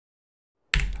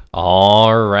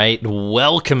Alright,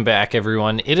 welcome back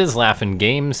everyone. It is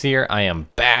LaughNgamez here. I am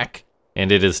back,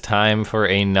 and it is time for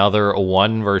another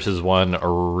 1 versus 1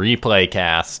 replay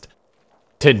cast.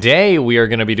 Today we are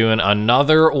going to be doing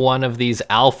another one of these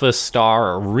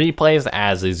AlphaStar replays.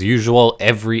 As is usual,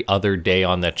 every other day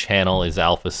on the channel is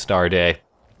AlphaStar Day.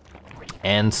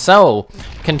 And so,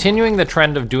 continuing the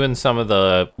trend of doing some of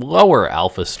the lower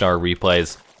AlphaStar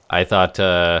replays, I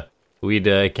thought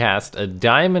we'd cast a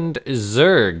Diamond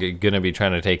Zerg, gonna be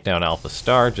trying to take down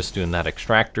AlphaStar, just doing that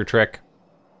extractor trick.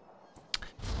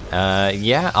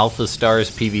 Yeah, AlphaStar's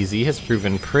PvZ has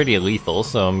proven pretty lethal,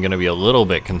 so I'm gonna be a little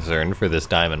bit concerned for this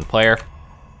Diamond player.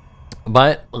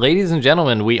 But, ladies and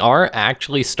gentlemen, we are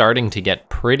actually starting to get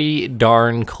pretty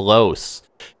darn close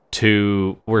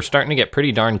to... We're starting to get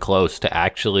pretty darn close to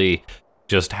actually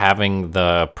just having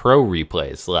the pro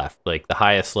replays left. Like, the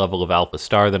highest level of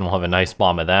AlphaStar, then we'll have a nice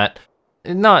bomb of that.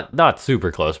 Not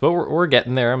super close, but we're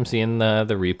getting there. I'm seeing the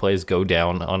replays go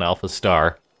down on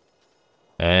AlphaStar.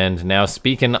 And now,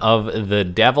 speaking of the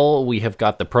devil, we have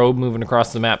got the probe moving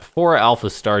across the map for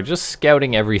AlphaStar, just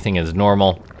scouting everything as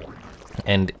normal.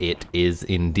 And it is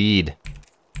indeed.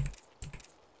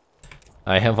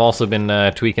 I have also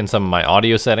been tweaking some of my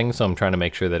audio settings, so I'm trying to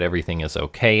make sure that everything is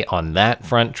okay on that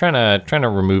front. Trying to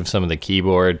remove some of the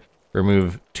keyboard,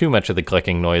 remove too much of the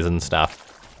clicking noise and stuff.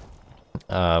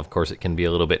 Of course, it can be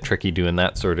a little bit tricky doing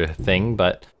that sort of thing,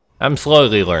 but I'm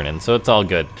slowly learning, so it's all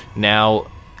good. Now,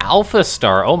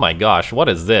 AlphaStar, oh my gosh, what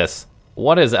is this?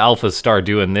 What is AlphaStar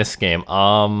doing this game?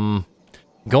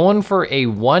 Going for a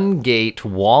 1-gate,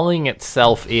 walling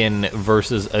itself in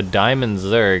versus a Diamond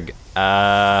Zerg.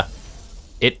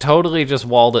 It totally just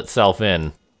walled itself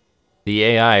in. The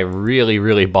AI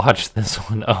really botched this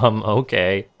one.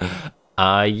 Okay.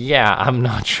 Yeah, I'm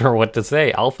not sure what to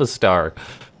say. AlphaStar.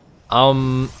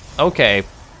 Okay.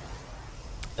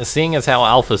 Seeing as how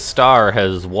AlphaStar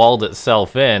has walled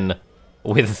itself in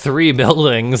with 3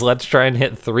 buildings, let's try and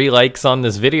hit 3 likes on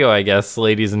this video, I guess,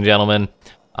 ladies and gentlemen.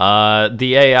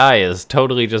 The AI is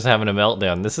totally just having a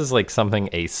meltdown. This is like something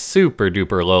a super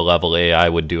duper low level AI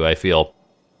would do, I feel.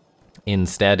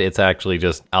 Instead, it's actually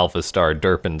just AlphaStar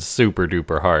derping super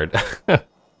duper hard.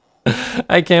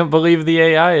 I can't believe the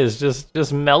AI is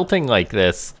just melting like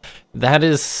this. That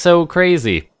is so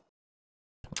crazy.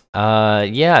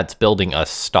 Yeah, it's building a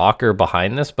stalker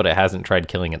behind this, but it hasn't tried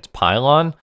killing its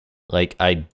pylon. Like,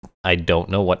 I don't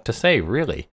know what to say,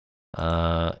 really.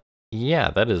 Yeah,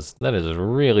 that is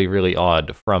really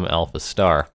odd from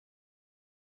AlphaStar.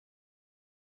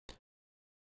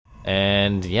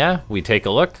 And yeah, we take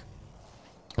a look.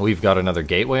 We've got another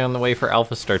gateway on the way for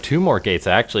AlphaStar. 2 more gates,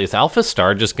 actually. Is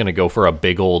AlphaStar just gonna go for a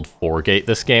big old 4-gate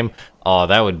this game? Oh,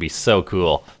 that would be so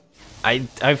cool. I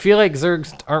feel like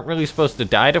Zergs aren't really supposed to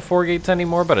die to 4 gates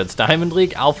anymore, but it's Diamond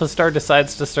League. AlphaStar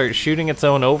decides to start shooting its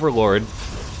own Overlord,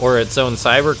 or its own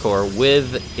Cybercore,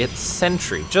 with its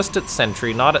Sentry. Just its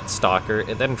Sentry, not its Stalker.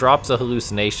 It then drops a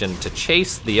hallucination to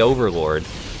chase the Overlord.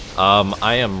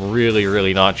 I am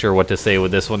really not sure what to say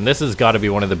with this one. This has got to be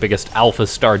one of the biggest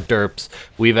AlphaStar derps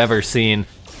we've ever seen.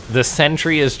 The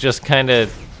Sentry is just kind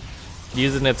of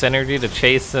using its energy to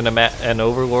chase an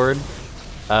Overlord.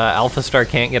 AlphaStar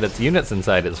can't get its units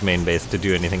inside its main base to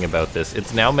do anything about this.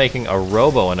 It's now making a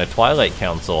Robo and a Twilight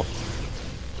Council.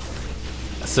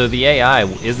 So the AI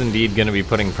is indeed going to be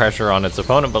putting pressure on its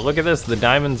opponent, but look at this, the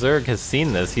Diamond Zerg has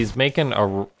seen this. He's making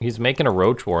a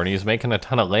Roach War, and he's making a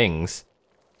ton of Lings.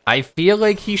 I feel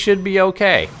like he should be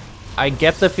okay. I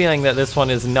get the feeling that this one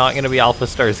is not going to be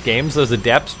AlphaStar's games. Those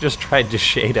Adepts just tried to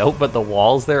shade out, but the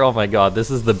walls there, oh my god,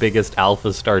 this is the biggest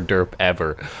AlphaStar derp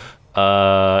ever.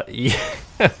 Yeah.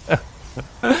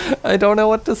 I don't know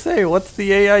what to say. What's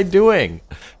the AI doing?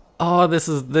 Oh,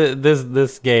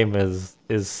 this game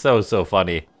is so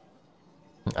funny.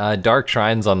 Dark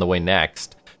Shrine's on the way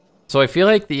next. So I feel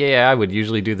like the AI would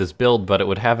usually do this build, but it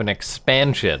would have an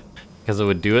expansion, because it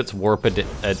would do its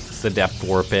Adept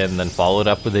warp in, then follow it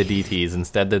up with the DTs.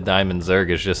 Instead, the Diamond Zerg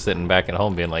is just sitting back at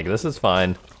home being like, this is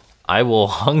fine. I will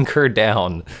hunker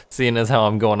down, seeing as how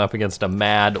I'm going up against a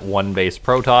mad 1-base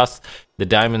Protoss. The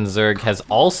Diamond Zerg has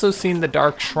also seen the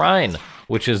Dark Shrine,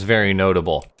 which is very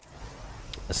notable.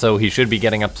 So he should be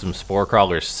getting up some Spore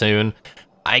Crawlers soon.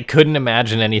 I couldn't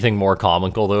imagine anything more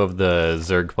comical, though, if the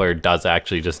Zerg player does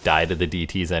actually just die to the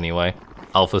DTs anyway.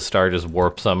 AlphaStar just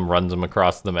warps them, runs them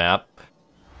across the map.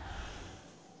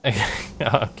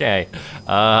 Okay.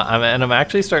 I'm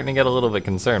actually starting to get a little bit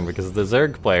concerned, because the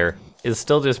Zerg player is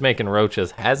still just making roaches,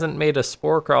 hasn't made a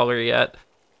Spore Crawler yet.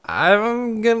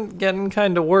 I'm getting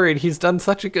kind of worried. He's done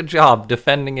such a good job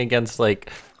defending against,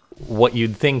 like, what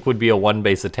you'd think would be a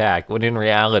 1-base attack, when in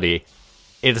reality,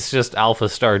 It's just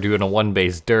AlphaStar doing a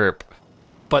 1-base derp.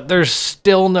 But there's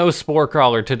still no Spore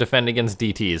Crawler to defend against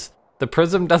DTs. The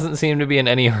Prism doesn't seem to be in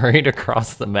any hurry to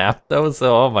cross the map, though,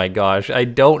 so oh my gosh, I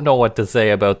don't know what to say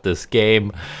about this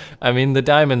game. I mean, the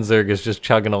Diamond Zerg is just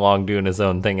chugging along doing his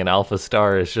own thing, and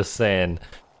AlphaStar is just saying,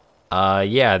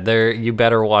 yeah, you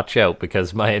better watch out,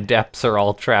 because my Adepts are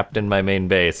all trapped in my main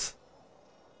base.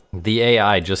 The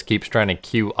AI just keeps trying to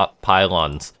queue up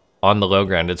pylons on the low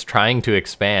ground. It's trying to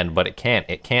expand, but it can't.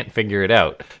 It can't figure it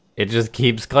out. It just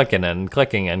keeps clicking and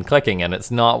clicking and clicking, and it's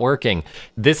not working.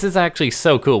 This is actually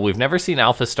so cool. We've never seen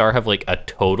AlphaStar have like a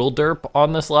total derp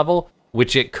on this level,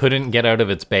 which it couldn't get out of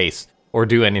its base or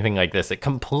do anything like this. It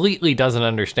completely doesn't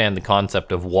understand the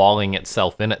concept of walling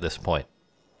itself in at this point.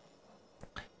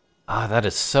 That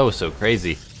is so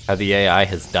crazy how the AI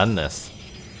has done this.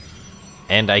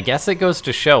 And I guess it goes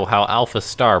to show how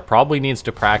AlphaStar probably needs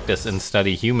to practice and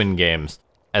study human games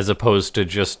as opposed to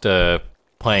just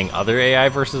playing other AI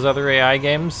versus other AI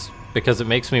games, because it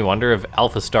makes me wonder if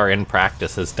AlphaStar in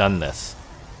practice has done this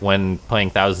when playing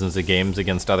thousands of games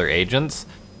against other agents,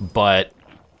 but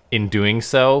in doing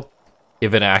so,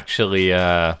 if it actually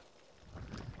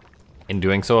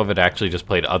just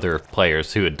played other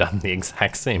players who had done the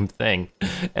exact same thing.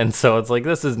 And so it's like,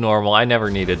 this is normal. I never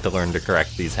needed to learn to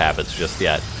correct these habits just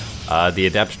yet. The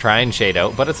Adepts try and shade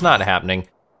out, but it's not happening.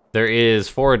 There is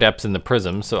 4 Adepts in the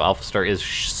Prism, so AlphaStar is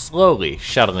slowly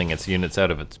shuttling its units out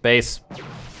of its base.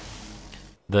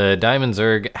 The Diamond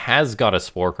Zerg has got a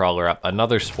Spore Crawler up,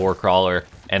 another Spore Crawler,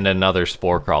 and another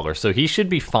Spore Crawler, so he should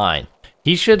be fine.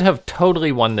 He should have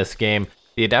totally won this game.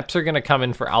 The Adepts are going to come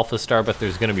in for AlphaStar, but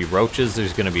there's going to be Roaches,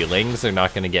 there's going to be Lings, they're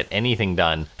not going to get anything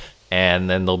done, and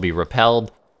then they'll be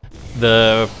repelled.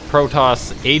 The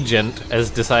Protoss agent has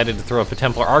decided to throw up a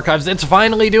Templar Archives. It's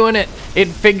finally doing it! It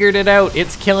figured it out!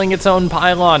 It's killing its own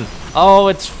pylon! Oh,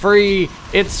 it's free!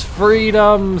 It's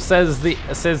freedom, says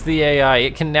the AI.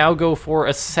 It can now go for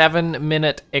a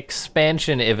 7-minute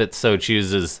expansion if it so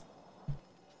chooses.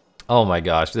 Oh my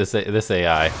gosh, this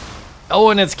AI.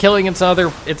 Oh, and it's killing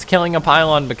it's killing a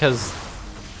pylon because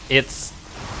it's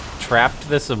trapped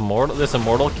this immortal. This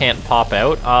immortal can't pop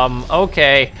out.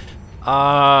 Okay.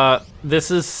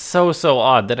 This is so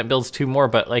odd that it builds 2 more,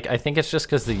 but like I think it's just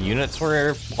because the units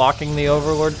were blocking the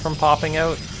Overlord from popping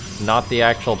out, not the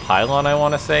actual pylon, I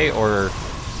want to say, or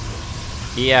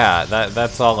yeah,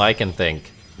 that's all I can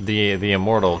think. The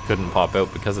immortal couldn't pop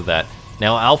out because of that.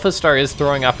 Now AlphaStar is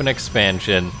throwing up an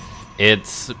expansion.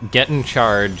 It's getting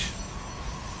charge.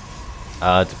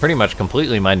 It's pretty much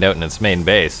completely mined out in its main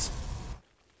base.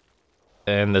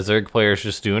 And the Zerg player's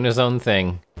just doing his own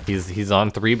thing. He's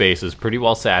on 3 bases, pretty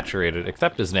well saturated,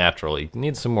 except his natural. He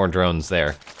needs some more drones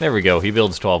there. There we go, he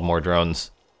builds 12 more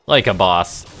drones. Like a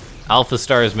boss.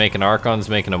 AlphaStar is making Archons,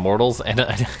 making Immortals, and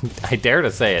I dare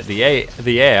to say it,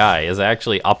 the AI is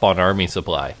actually up on army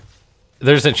supply.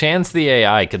 There's a chance the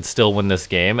AI could still win this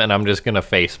game, and I'm just gonna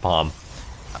facepalm.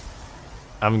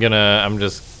 I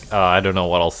don't know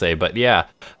what I'll say, but yeah.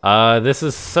 This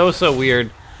is so weird.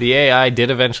 The AI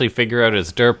did eventually figure out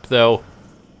its derp, though.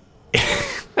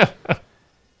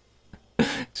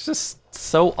 It's just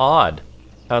so odd.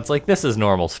 It's like, this is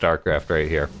normal StarCraft right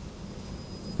here.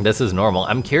 This is normal.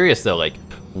 I'm curious, though, like,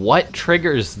 what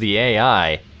triggers the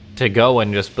AI to go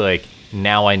and just be like,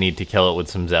 now I need to kill it with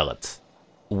some Zealots?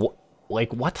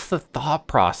 Like, what's the thought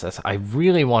process? I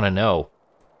really want to know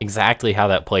exactly how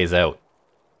that plays out.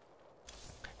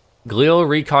 Glial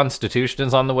Reconstitution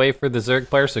is on the way for the Zerg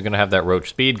player, so going to have that Roach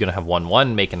speed, going to have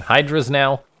 1-1, making Hydras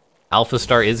now.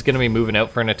 AlphaStar is going to be moving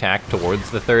out for an attack towards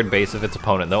the 3rd base of its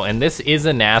opponent, though, and this is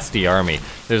a nasty army.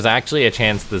 There's actually a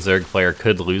chance the Zerg player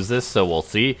could lose this, so we'll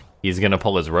see. He's going to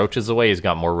pull his Roaches away. He's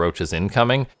got more Roaches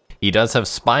incoming. He does have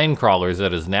Spine Crawlers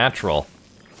at his natural,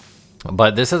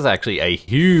 but this is actually a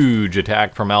huge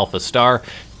attack from AlphaStar.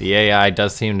 The AI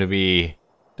does seem to be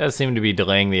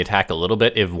delaying the attack a little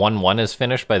bit. If 1-1 is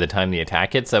finished by the time the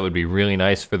attack hits, that would be really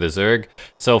nice for the Zerg.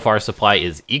 So far, supply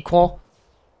is equal.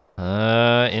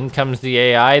 In comes the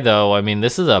AI, though. I mean,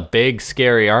 this is a big,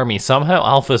 scary army. Somehow,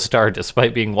 AlphaStar,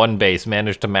 despite being 1 base,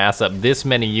 managed to mass up this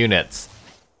many units.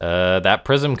 That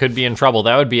Prism could be in trouble.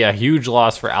 That would be a huge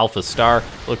loss for AlphaStar.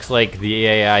 Looks like the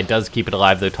AI does keep it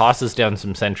alive, though. Tosses down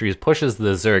some sentries, pushes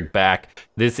the Zerg back.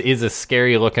 This is a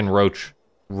scary-looking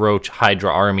Roach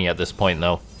Hydra army at this point,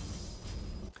 though.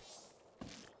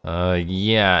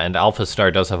 Yeah, and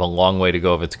AlphaStar does have a long way to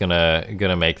go if it's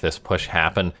gonna make this push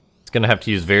happen. It's gonna have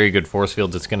to use very good force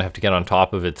fields. It's gonna have to get on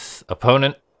top of its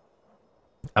opponent.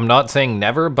 I'm not saying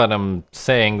never, but I'm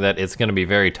saying that it's gonna be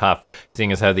very tough,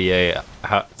 seeing as how the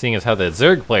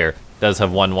Zerg player does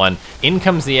have 1-1. In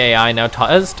comes the AI, now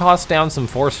does toss down some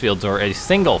force fields, or a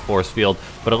single force field,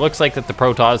 but it looks like that the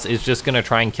Protoss is just going to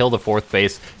try and kill the 4th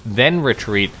base, then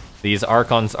retreat. These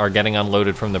Archons are getting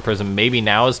unloaded from the Prism. Maybe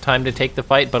now is time to take the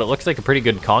fight, but it looks like a pretty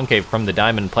good concave from the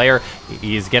Diamond player.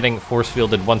 He's getting force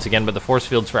fielded once again, but the force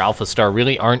fields for AlphaStar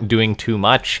really aren't doing too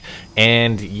much.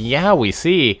 And yeah, we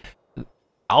see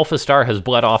AlphaStar has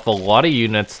bled off a lot of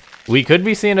units. We could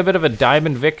be seeing a bit of a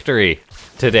Diamond victory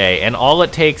today, and all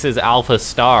it takes is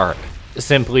AlphaStar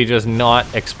simply just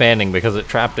not expanding because it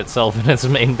trapped itself in its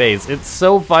main base. It's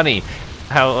so funny.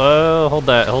 How, hold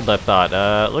that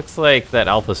thought. Looks like that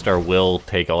AlphaStar will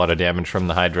take a lot of damage from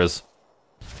the Hydras.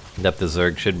 That the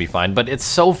Zerg should be fine. But it's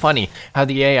so funny how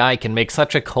the AI can make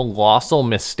such a colossal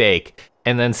mistake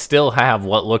and then still have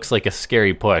what looks like a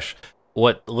scary push.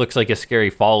 What looks like a scary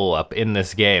follow-up in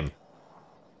this game.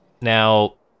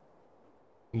 Now,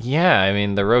 yeah, I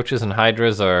mean, the Roaches and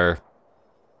Hydras are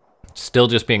still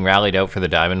just being rallied out for the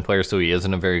Diamond player, so he is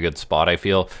in a very good spot, I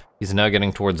feel. He's now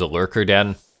getting towards a Lurker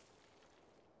Den.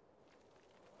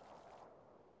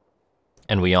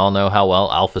 And we all know how well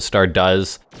AlphaStar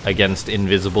does against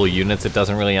invisible units. It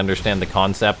doesn't really understand the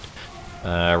concept.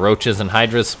 Roaches and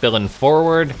Hydras spilling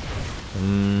forward.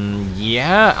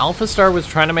 Yeah, AlphaStar was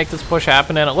trying to make this push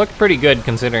happen, and it looked pretty good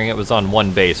considering it was on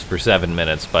one base for 7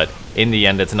 minutes, but in the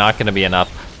end, it's not going to be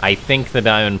enough. I think the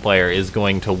Diamond player is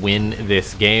going to win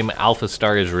this game.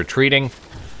 AlphaStar is retreating,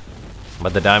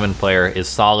 but the Diamond player is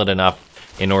solid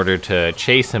enough in order to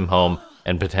chase him home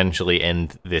and potentially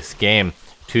end this game.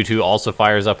 2-2 also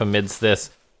fires up amidst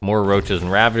this. More Roaches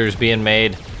and Ravagers being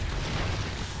made.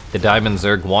 The Diamond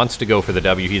Zerg wants to go for the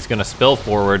W. He's going to spill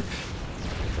forward.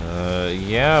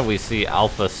 Yeah, we see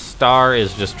AlphaStar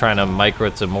is just trying to micro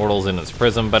its Immortals in its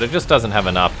Prism, but it just doesn't have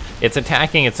enough. It's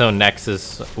attacking its own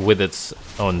Nexus with its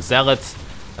own Zealots.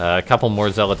 A couple more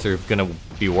Zealots are going to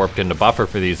be warped into buffer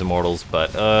for these Immortals,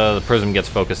 but the Prism gets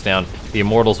focused down. The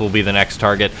Immortals will be the next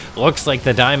target. Looks like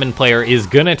the Diamond player is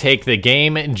going to take the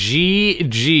game.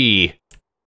 GG.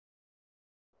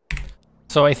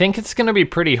 So I think it's going to be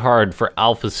pretty hard for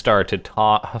AlphaStar to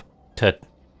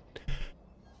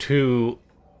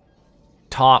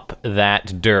top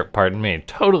that DERP, pardon me.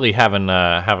 Totally having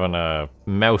a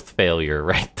mouth failure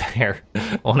right there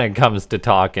when it comes to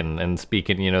talking and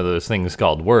speaking, you know, those things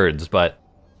called words. But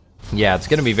yeah, it's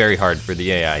going to be very hard for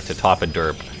the AI to top a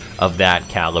DERP of that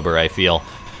caliber, I feel.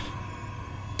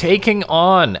 Taking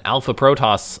on Alpha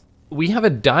Protoss, we have a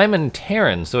Diamond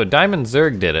Terran. So a Diamond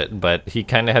Zerg did it, but he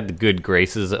kind of had the good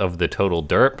graces of the total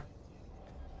DERP.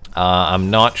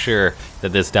 I'm not sure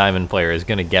that this Diamond player is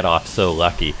going to get off so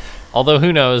lucky. Although,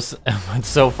 who knows? But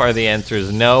so far the answer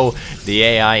is no. The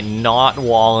AI not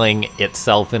walling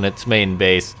itself in its main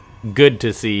base. Good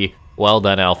to see. Well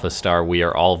done, AlphaStar. We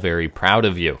are all very proud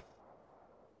of you.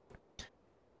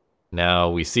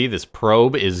 Now, we see this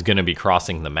probe is going to be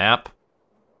crossing the map.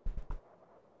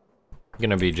 Going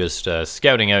to be just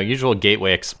scouting out. Usual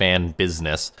gateway expand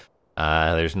business.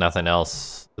 There's nothing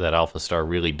else that AlphaStar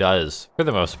really does, for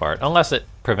the most part. Unless it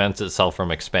prevents itself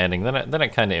from expanding, then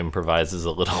it kind of improvises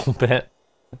a little bit.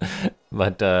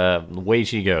 But away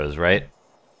she goes, right?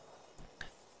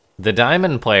 The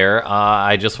Diamond player,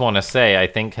 I just want to say, I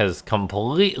think has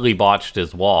completely botched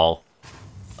his wall.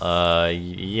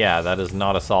 Yeah, that is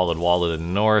not a solid wall to the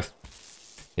north.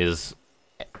 His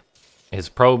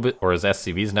probe, or his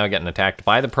SCV, is now getting attacked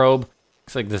by the probe.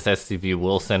 Looks like this SCV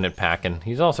will send it packing.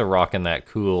 He's also rocking that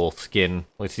cool skin,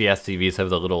 which the SCVs have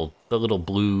the little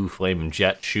blue flame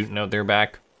jet shooting out their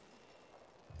back.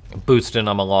 Boosting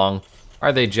them along.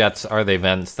 Are they jets? Are they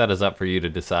vents? That is up for you to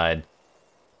decide.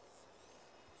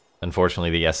 Unfortunately,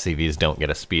 the SCVs don't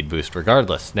get a speed boost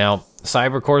regardless. Now,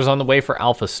 Cybercore's on the way for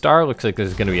AlphaStar. Looks like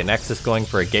there's going to be a Nexus going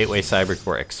for a Gateway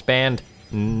Cybercore Expand.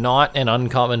 Not an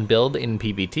uncommon build in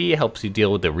PvT. Helps you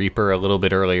deal with the Reaper a little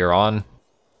bit earlier on.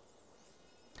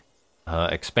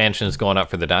 Expansion is going up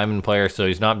for the Diamond player, so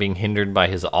he's not being hindered by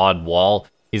his odd wall.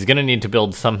 He's going to need to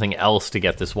build something else to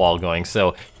get this wall going,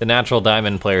 so the natural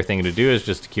Diamond player thing to do is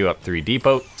just to queue up 3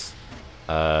 depots,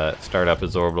 start up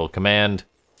his orbital command,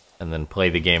 and then play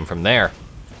the game from there.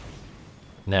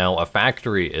 Now, a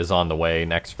factory is on the way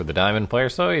next for the Diamond player,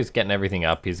 so he's getting everything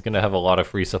up. He's going to have a lot of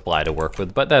free supply to work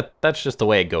with, but that's just the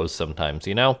way it goes sometimes,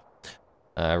 you know?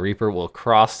 Reaper will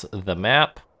cross the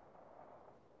map.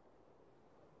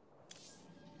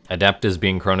 Adept is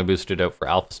being chrono boosted out for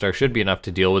AlphaStar. Should be enough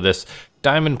to deal with this.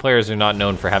 Diamond players are not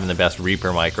known for having the best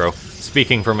Reaper micro.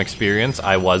 Speaking from experience,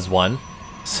 I was one,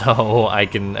 so I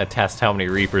can attest how many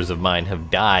Reapers of mine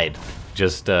have died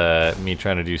just me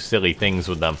trying to do silly things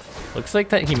with them. Looks like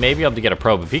that he may be able to get a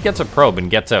probe. If he gets a probe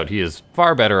and gets out, he is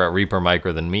far better at Reaper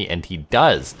Micro than me, and he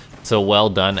does. So well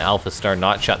done, AlphaStar,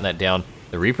 not shutting that down.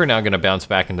 The Reaper now going to bounce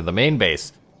back into the main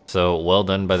base. So well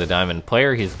done by the Diamond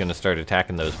player. He's going to start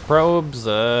attacking those probes.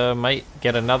 Might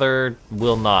get another,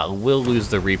 will not. Will lose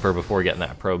the Reaper before getting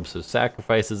that probe, so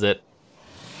sacrifices it.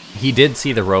 He did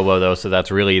see the Robo though, so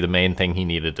that's really the main thing he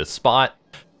needed to spot.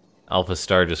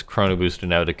 AlphaStar just chrono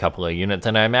boosting out a couple of units,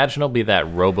 and I imagine it'll be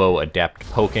that Robo Adept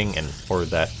poking, or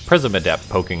that Prism Adept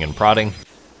poking and prodding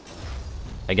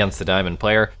against the Diamond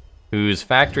player, whose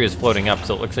factory is floating up,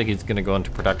 so it looks like he's going to go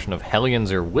into production of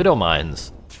Hellions or Widow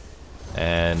Mines.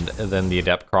 And then the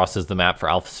Adept crosses the map for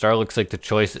AlphaStar. Looks like the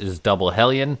choice is double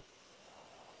Hellion.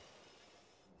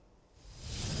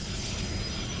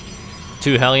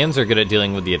 2 Hellions are good at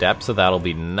dealing with the Adept, so that'll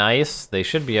be nice. They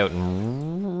should be out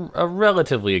in a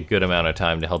relatively good amount of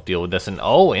time to help deal with this. And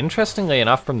oh, interestingly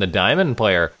enough, from the Diamond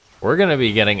player, we're going to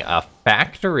be getting a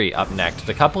factory up next.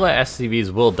 A couple of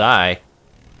SCVs will die.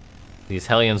 These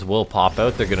Hellions will pop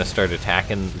out. They're going to start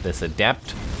attacking this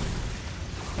Adept.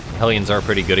 Hellions are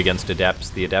pretty good against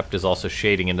Adepts. The Adept is also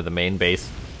shading into the main base,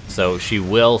 so she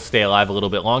will stay alive a little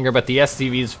bit longer, but the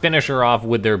SCVs finish her off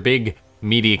with their big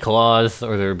meaty claws,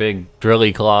 or their big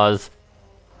drilly claws.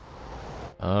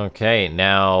 Okay,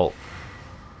 now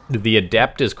the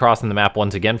Adept is crossing the map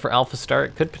once again for AlphaStar.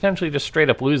 It could potentially just straight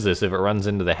up lose this if it runs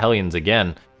into the Hellions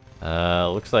again.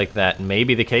 Looks like that may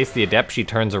be the case. The Adept, she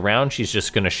turns around, she's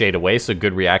just going to shade away, so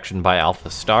good reaction by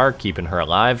AlphaStar, keeping her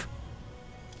alive.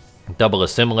 Double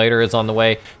Assimilator is on the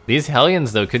way. These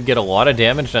Hellions, though, could get a lot of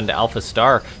damage done to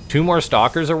AlphaStar. 2 more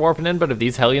Stalkers are warping in, but if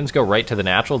these Hellions go right to the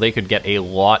natural, they could get a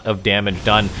lot of damage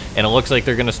done. And it looks like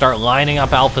they're going to start lining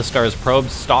up AlphaStar's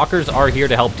probes. Stalkers are here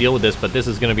to help deal with this, but this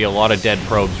is going to be a lot of dead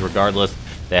probes regardless.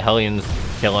 The Hellions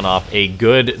killing off a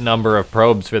good number of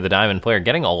probes for the Diamond player,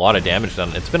 getting a lot of damage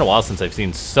done. It's been a while since I've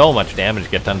seen so much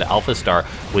damage get done to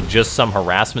AlphaStar with just some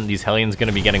harassment. These Hellions going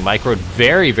to be getting microed.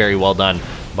 Very, very well done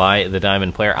by the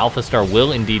Diamond player. AlphaStar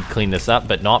will indeed clean this up,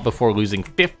 but not before losing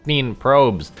 15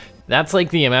 probes. That's like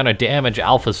the amount of damage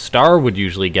AlphaStar would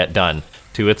usually get done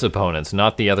to its opponents,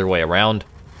 not the other way around.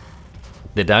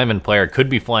 The Diamond player could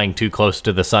be flying too close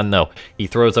to the sun, though. He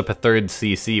throws up a 3rd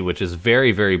CC, which is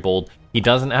very, very bold. He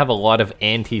doesn't have a lot of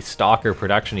anti-stalker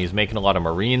production. He's making a lot of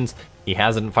Marines. He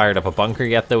hasn't fired up a bunker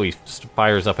yet, though. He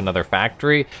fires up another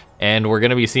factory. And we're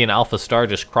going to be seeing AlphaStar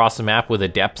just cross the map with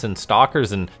Adepts and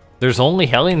Stalkers, and there's only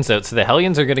Hellions out, so the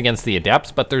Hellions are good against the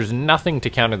Adepts, but there's nothing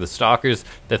to counter the Stalkers.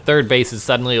 The 3rd base is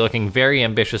suddenly looking very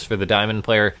ambitious for the Diamond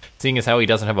player, seeing as how he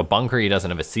doesn't have a bunker, he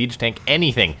doesn't have a siege tank,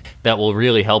 anything that will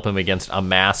really help him against a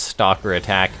mass Stalker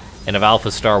attack. And if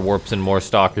AlphaStar warps in more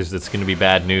Stalkers, it's going to be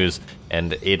bad news.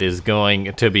 And it is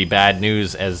going to be bad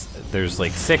news as there's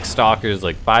like 6 Stalkers,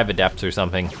 like 5 Adepts or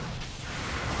something.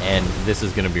 And this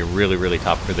is going to be really, really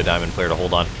tough for the Diamond player to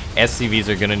hold on. SCVs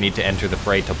are going to need to enter the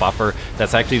fray to buffer.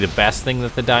 That's actually the best thing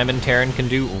that the Diamond Terran can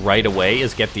do right away,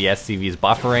 is get the SCVs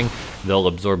buffering. They'll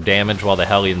absorb damage while the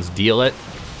Hellions deal it,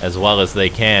 as well as they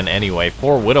can anyway.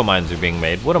 4 Widow Mines are being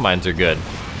made. Widow Mines are good,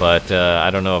 but I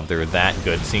don't know if they're that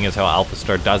good, seeing as how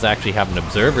AlphaStar does actually have an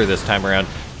observer this time around.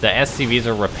 The SCVs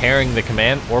are repairing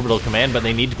the orbital command, but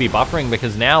they need to be buffering,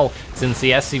 because now, since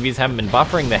the SCVs haven't been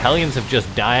buffering, the Hellions have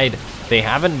just died. They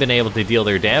haven't been able to deal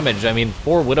their damage. I mean,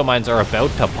 4 Widow Mines are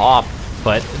about to pop,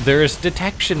 but there's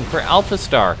detection for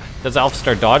AlphaStar. Does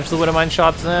AlphaStar dodge the Widow Mine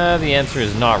shots? The answer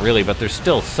is not really, but there's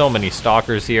still so many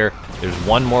Stalkers here. There's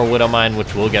 1 more Widow Mine,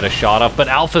 which will get a shot off, but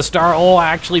AlphaStar, oh,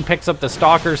 actually picks up the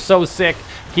Stalker. So sick.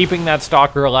 Keeping that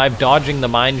Stalker alive, dodging the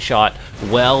mine shot.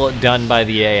 Well done by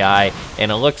the AI.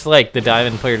 And it looks like the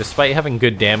Diamond player, despite having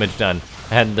good damage done,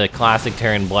 had the classic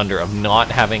Terran blunder of not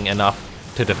having enough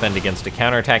to defend against a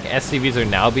counterattack. SCVs are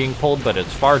now being pulled, but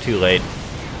it's far too late.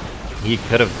 He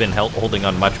could have been holding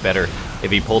on much better if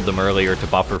he pulled them earlier to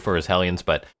buffer for his Hellions,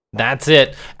 but that's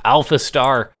it.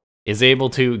 AlphaStar is able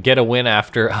to get a win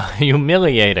after a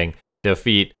humiliating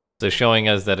defeat, so showing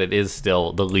us that it is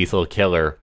still the lethal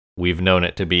killer we've known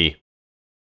it to be.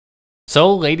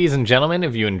 So, ladies and gentlemen,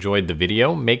 if you enjoyed the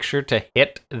video, make sure to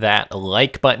hit that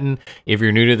like button. If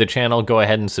you're new to the channel, go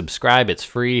ahead and subscribe. It's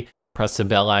free. Press the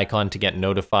bell icon to get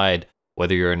notified,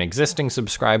 whether you're an existing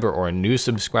subscriber or a new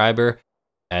subscriber,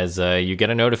 as you get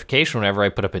a notification whenever I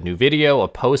put up a new video, a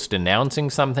post announcing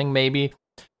something maybe.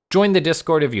 Join the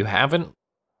Discord if you haven't.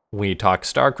 We talk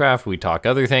Starcraft, we talk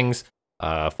other things.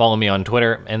 Follow me on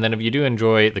Twitter, and then if you do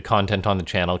enjoy the content on the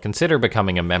channel, consider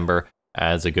becoming a member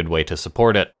as a good way to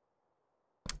support it.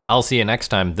 I'll see you next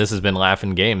time. This has been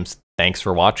LaughNgamez. Thanks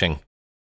for watching.